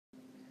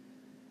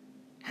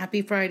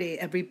Happy Friday,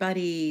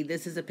 everybody.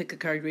 This is a pick a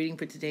card reading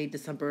for today,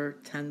 December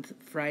 10th,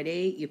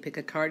 Friday. You pick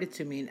a card, it's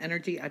your main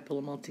energy. I pull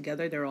them all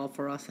together. They're all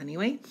for us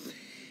anyway.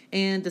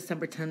 And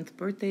December 10th,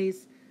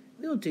 birthdays.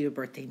 We'll do your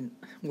birthday.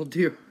 We'll do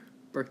your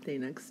birthday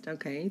next.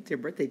 Okay, it's your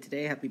birthday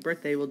today. Happy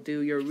birthday. We'll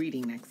do your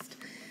reading next.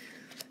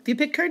 If you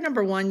pick card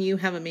number 1, you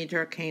have a major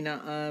arcana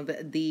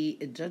of the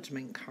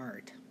Judgment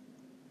card.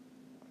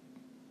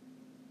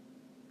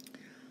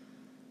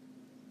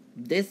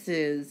 This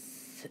is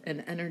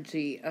an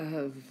energy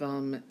of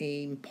an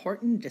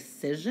important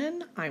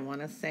decision, I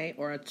want to say,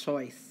 or a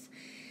choice.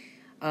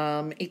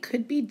 It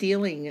could be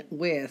dealing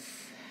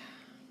with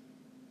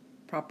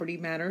property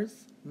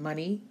matters,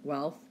 money,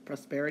 wealth,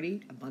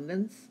 prosperity,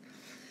 abundance,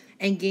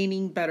 and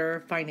gaining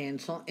better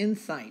financial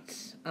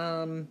insight.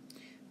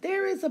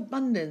 There is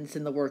abundance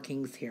in the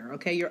workings here,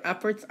 okay? Your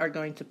efforts are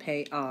going to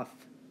pay off.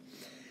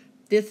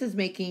 This is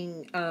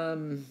making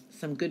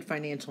some good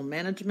financial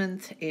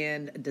management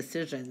and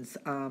decisions,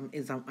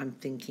 I'm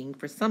thinking,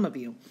 for some of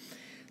you.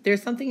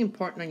 There's something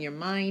important on your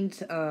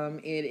mind.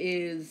 It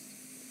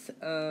is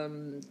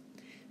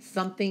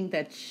something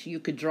that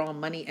you could draw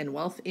money and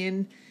wealth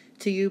in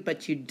to you,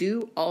 but you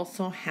do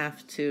also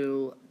have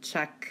to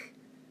check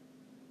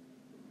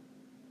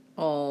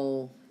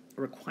all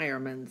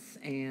requirements,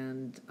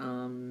 and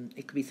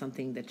it could be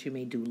something that you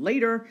may do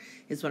later,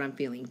 is what I'm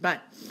feeling.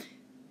 But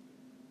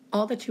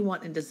all that you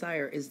want and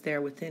desire is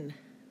there within,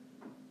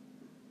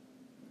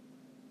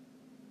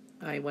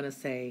 I want to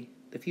say,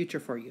 the future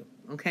for you,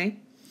 okay?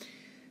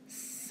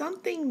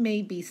 Something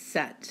may be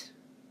set.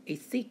 A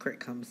secret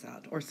comes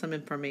out or some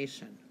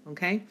information,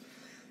 okay?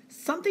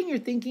 Something you're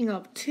thinking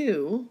of,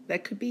 too,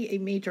 that could be a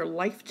major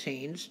life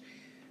change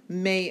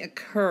may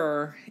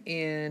occur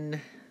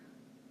in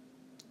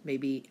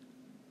maybe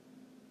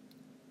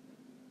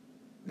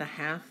the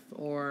half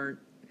or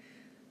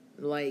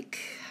like,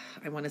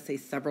 I want to say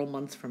several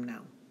months from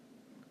now.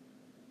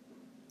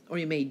 Or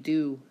you may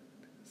do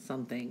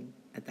something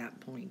at that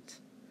point.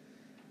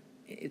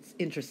 It's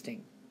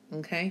interesting,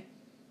 okay?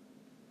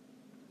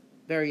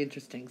 Very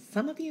interesting.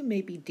 Some of you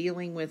may be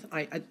dealing with,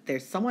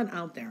 there's someone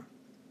out there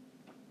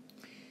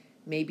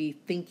maybe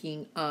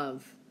thinking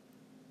of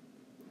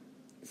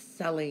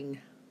selling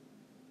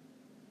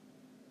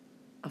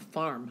a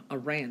farm, a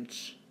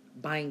ranch,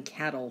 buying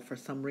cattle for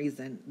some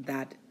reason.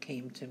 That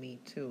came to me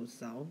too,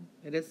 so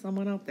it is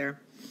someone out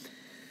there.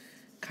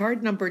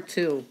 Card number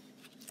 2,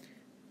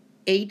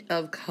 8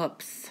 of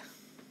Cups.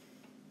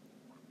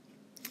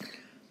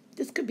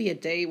 This could be a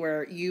day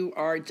where you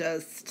are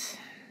just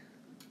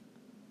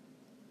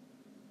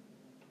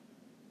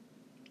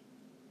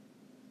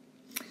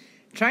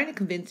trying to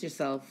convince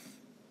yourself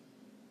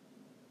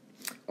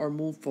or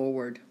move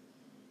forward.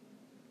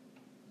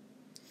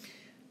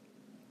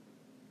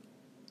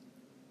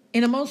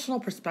 In emotional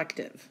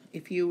perspective,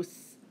 if you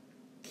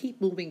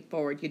keep moving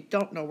forward, you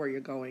don't know where you're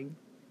going.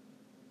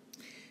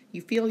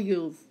 You feel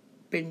you've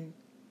been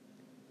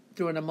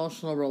through an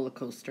emotional roller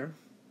coaster,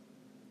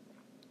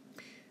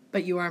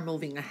 but you are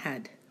moving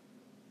ahead.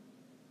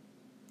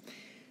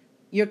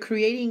 You're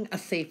creating a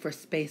safer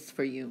space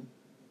for you.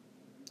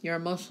 You're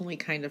emotionally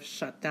kind of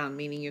shut down,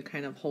 meaning you're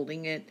kind of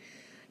holding it.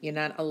 You're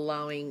not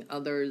allowing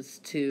others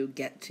to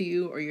get to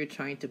you, or you're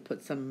trying to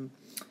put some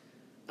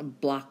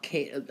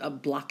borders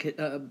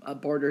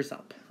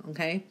up,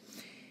 okay?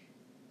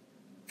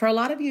 For a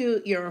lot of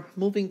you, you're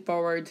moving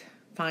forward,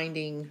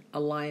 finding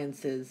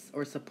alliances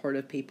or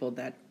supportive people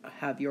that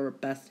have your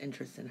best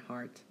interests in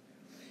heart.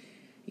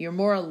 You're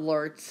more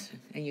alert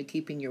and you're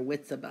keeping your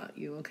wits about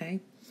you,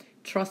 okay?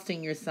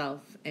 Trusting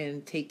yourself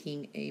and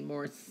taking a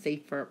more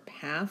safer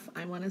path,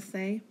 I want to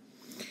say.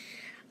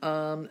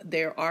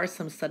 There are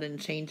some sudden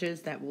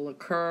changes that will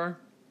occur,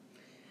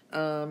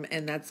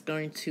 and that's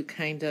going to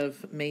kind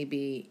of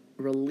maybe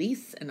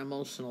release an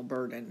emotional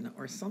burden,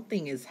 or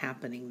something is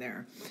happening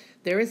there.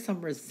 There is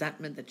some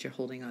resentment that you're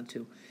holding on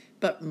to.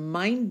 But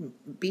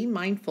be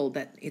mindful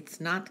that it's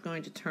not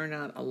going to turn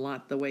out a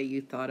lot the way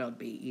you thought it would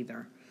be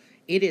either.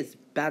 It is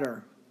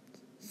better.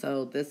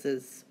 So this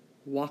is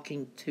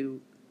walking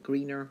to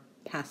greener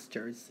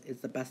pastures is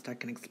the best I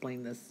can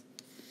explain this.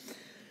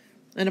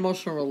 An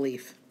emotional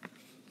relief.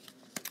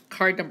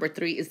 Card number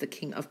 3 is the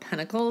King of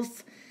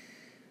Pentacles.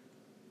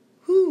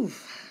 Whew.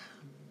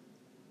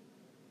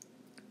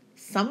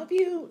 Some of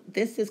you,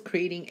 this is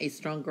creating a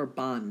stronger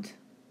bond.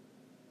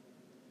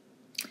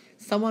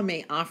 Someone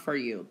may offer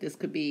you, this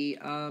could be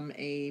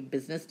a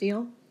business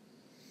deal.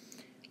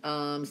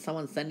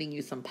 Someone sending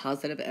you some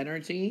positive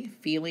energy,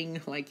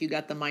 feeling like you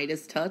got the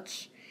Midas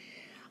touch.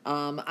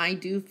 I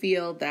do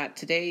feel that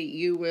today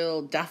you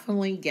will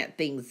definitely get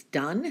things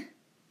done.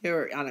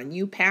 You're on a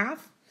new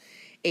path,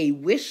 a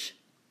wish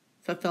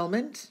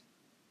fulfillment.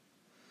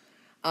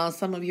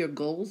 Some of your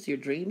goals, your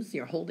dreams,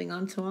 you're holding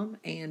on to them,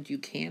 and you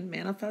can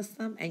manifest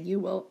them, and you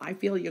will. I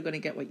feel you're going to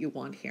get what you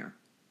want here,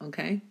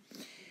 okay?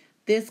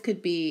 This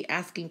could be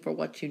asking for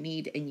what you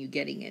need and you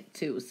getting it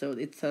too. So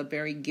it's a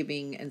very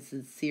giving and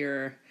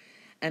sincere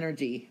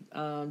energy.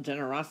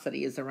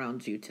 Generosity is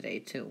around you today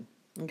too,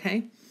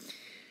 okay?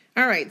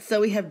 All right,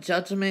 so we have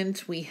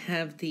Judgment, we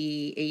have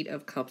the Eight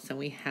of Cups, and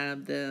we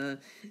have the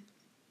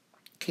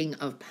King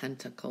of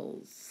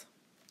Pentacles.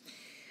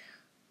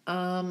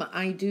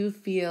 I do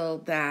feel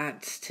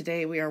that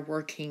today we are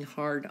working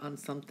hard on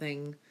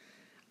something.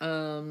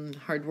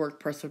 Hard work,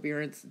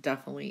 perseverance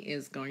definitely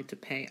is going to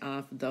pay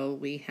off, though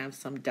we have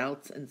some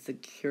doubts and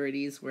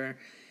insecurities. We're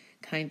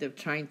kind of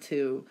trying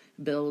to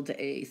build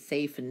a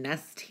safe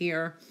nest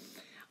here.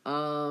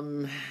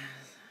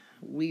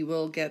 We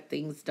will get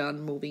things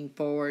done moving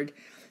forward.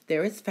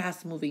 There is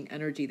fast moving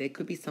energy. There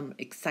could be some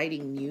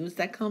exciting news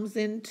that comes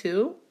in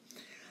too.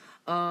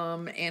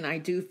 And I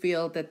do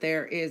feel that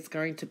there is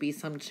going to be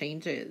some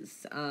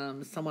changes.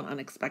 Someone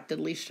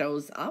unexpectedly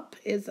shows up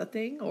is a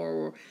thing,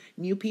 or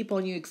new people,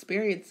 new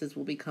experiences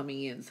will be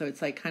coming in. So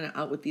it's like kind of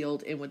out with the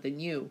old, in with the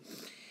new.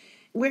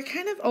 We're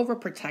kind of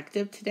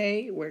overprotective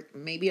today. We're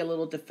maybe a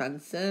little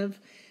defensive,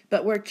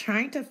 but we're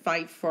trying to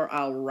fight for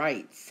our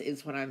rights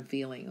is what I'm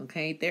feeling,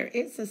 okay? There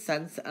is a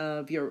sense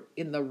of you're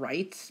in the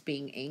rights,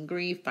 being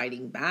angry,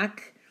 fighting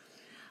back,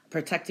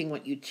 protecting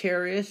what you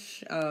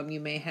cherish. You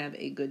may have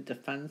a good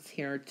defense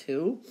here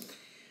too.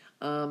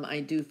 I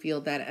do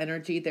feel that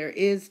energy. There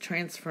is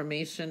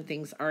transformation.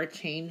 Things are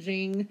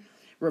changing,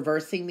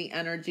 reversing the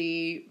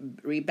energy,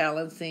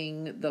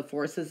 rebalancing the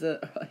forces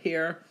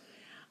here.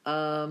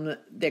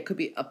 There could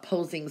be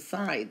opposing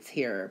sides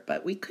here,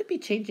 but we could be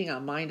changing our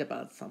mind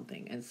about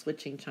something and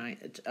switching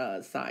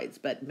sides.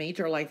 But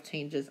major life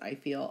changes, I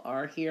feel,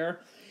 are here.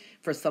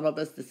 For some of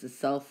us, this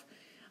is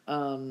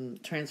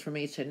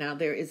transformation. Now,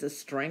 there is a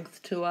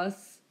strength to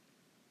us.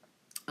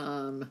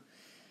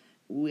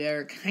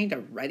 We're kind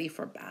of ready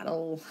for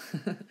battle.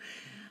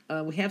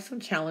 We have some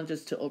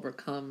challenges to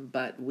overcome,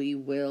 but we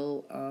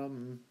will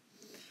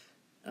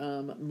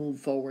move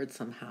forward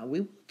somehow.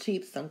 We will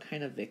achieve some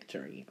kind of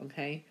victory,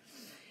 okay?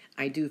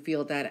 I do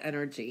feel that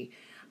energy.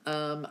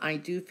 I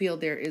do feel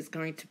there is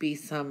going to be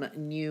some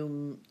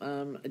new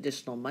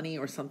additional money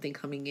or something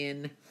coming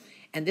in.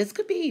 And this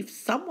could be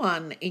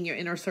someone in your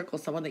inner circle,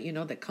 someone that you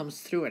know that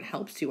comes through and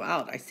helps you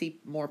out. I see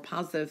more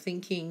positive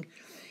thinking.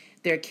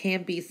 There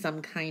can be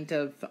some kind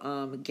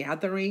of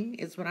gathering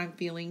is what I'm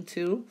feeling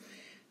too.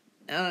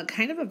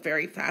 Kind of a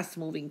very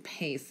fast-moving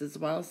pace as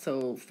well.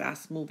 So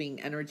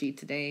fast-moving energy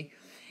today.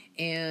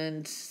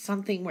 And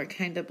something we're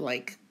kind of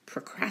like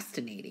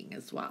procrastinating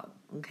as well,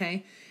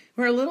 okay?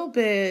 We're a little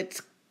bit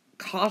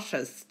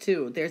cautious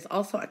too. There's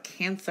also a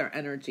Cancer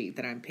energy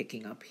that I'm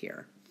picking up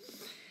here.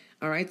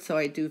 All right, so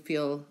I do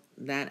feel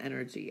that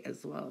energy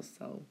as well.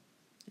 So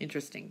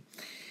interesting.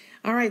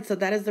 All right, so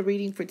that is the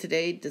reading for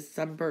today,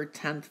 December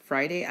 10th,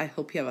 Friday. I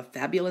hope you have a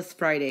fabulous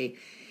Friday.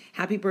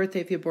 Happy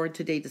birthday if you're born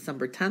today,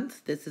 December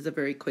 10th. This is a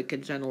very quick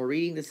and general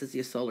reading. This is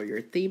your soul or your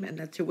theme, and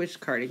that's your wish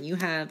card. And you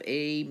have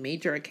a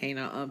major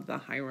arcana of the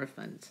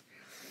Hierophant.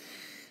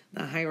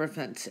 The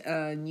Hierophant,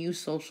 new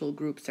social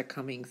groups are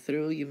coming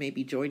through. You may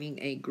be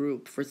joining a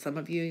group. For some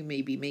of you, you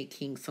may be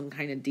making some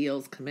kind of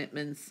deals,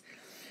 commitments,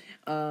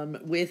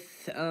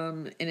 with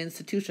an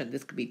institution.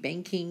 This could be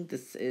banking.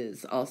 This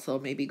is also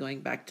maybe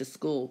going back to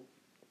school.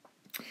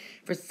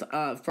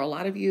 For a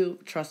lot of you,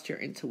 trust your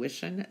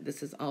intuition.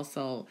 This is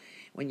also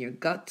when your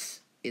gut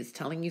is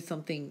telling you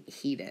something,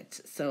 heed it.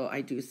 So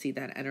I do see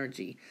that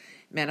energy.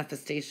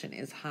 Manifestation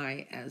is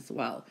high as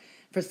well.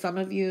 For some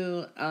of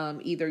you,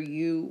 either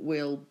you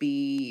will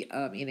be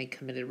in a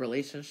committed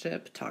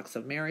relationship, talks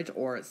of marriage,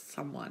 or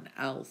someone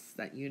else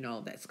that you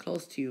know that's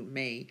close to you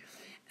may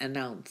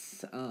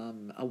announce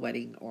a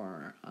wedding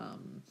or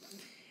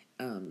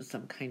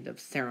some kind of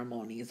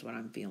ceremony is what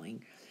I'm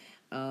feeling.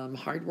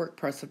 Hard work,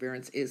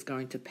 perseverance is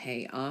going to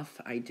pay off.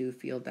 I do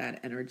feel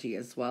that energy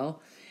as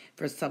well.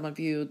 For some of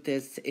you,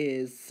 this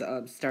is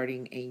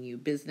starting a new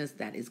business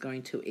that is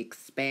going to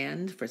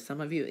expand. For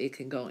some of you, it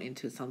can go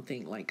into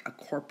something like a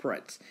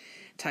corporate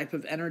type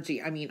of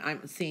energy. I mean,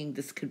 I'm seeing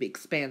this could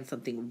expand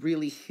something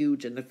really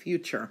huge in the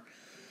future.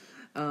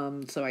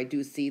 So I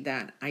do see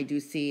that. I do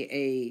see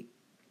a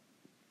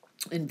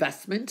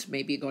investment,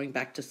 maybe going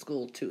back to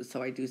school too.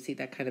 So I do see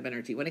that kind of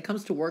energy. When it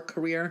comes to work,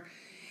 career,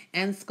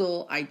 and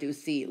school, I do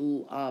see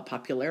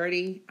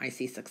popularity. I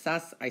see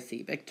success. I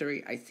see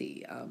victory. I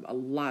see a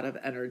lot of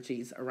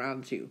energies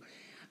around you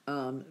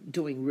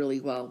doing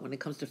really well. When it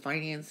comes to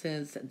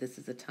finances, this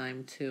is a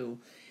time to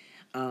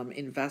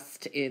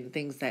invest in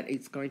things that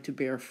it's going to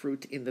bear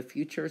fruit in the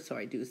future. So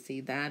I do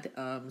see that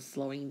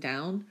slowing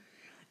down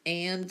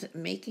and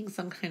making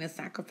some kind of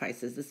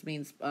sacrifices. This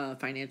means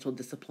financial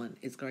discipline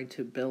is going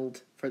to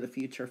build for the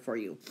future for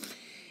you.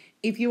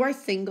 If you are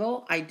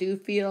single, I do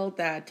feel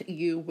that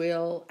you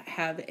will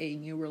have a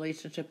new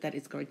relationship that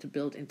is going to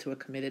build into a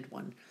committed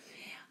one.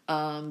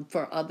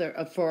 For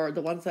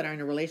the ones that are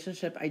in a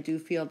relationship, I do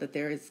feel that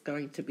there is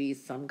going to be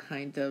some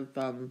kind of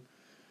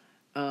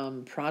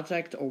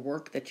project or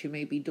work that you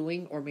may be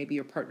doing, or maybe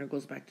your partner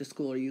goes back to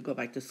school or you go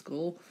back to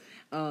school.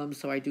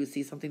 So I do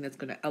see something that's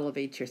going to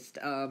elevate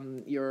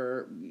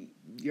your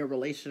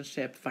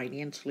relationship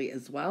financially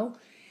as well.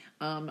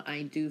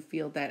 I do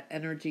feel that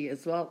energy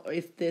as well.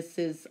 If this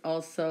is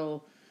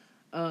also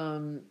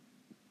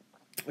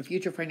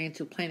future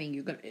financial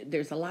planning,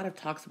 there's a lot of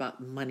talks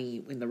about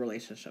money in the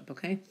relationship,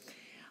 okay?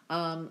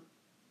 Um,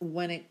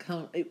 when it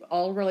comes,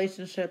 all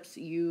relationships,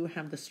 you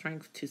have the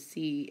strength to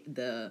see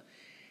the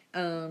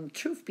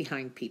truth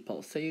behind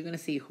people. So you're going to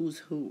see who's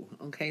who,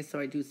 okay? So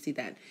I do see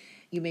that.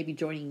 You may be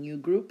joining new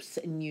groups,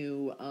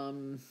 new,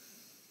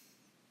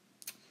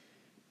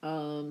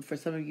 for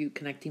some of you,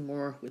 connecting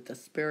more with the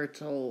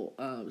spiritual,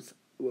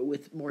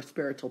 with more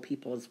spiritual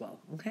people as well,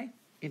 okay?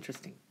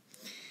 Interesting.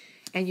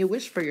 And your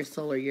wish for your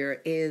solar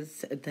year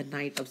is the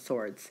Knight of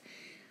Swords.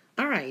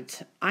 All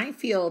right. I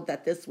feel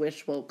that this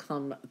wish will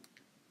come,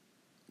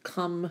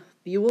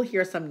 you will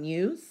hear some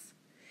news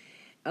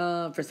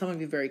for some of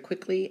you very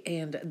quickly,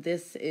 and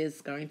this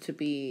is going to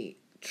be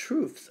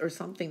truths or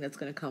something that's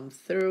going to come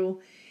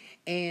through,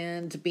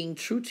 and being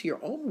true to your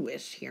own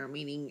wish here,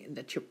 meaning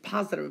that you're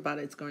positive about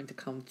it, it's going to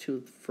come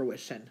to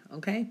fruition,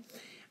 okay?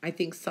 I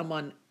think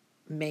someone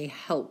may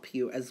help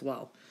you as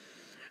well.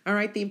 All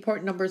right, the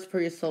important numbers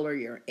for your solar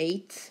year: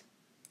 8,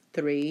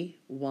 3,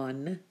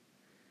 1,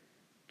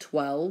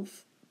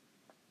 12,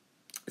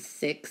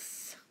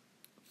 6,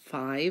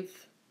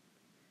 5,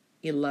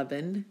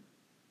 11,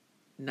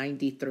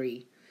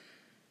 93.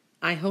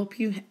 I hope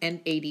you,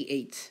 and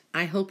 88.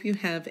 I hope you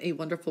have a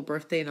wonderful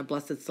birthday and a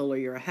blessed solar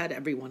year ahead.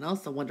 Everyone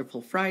else, a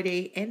wonderful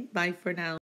Friday, and bye for now.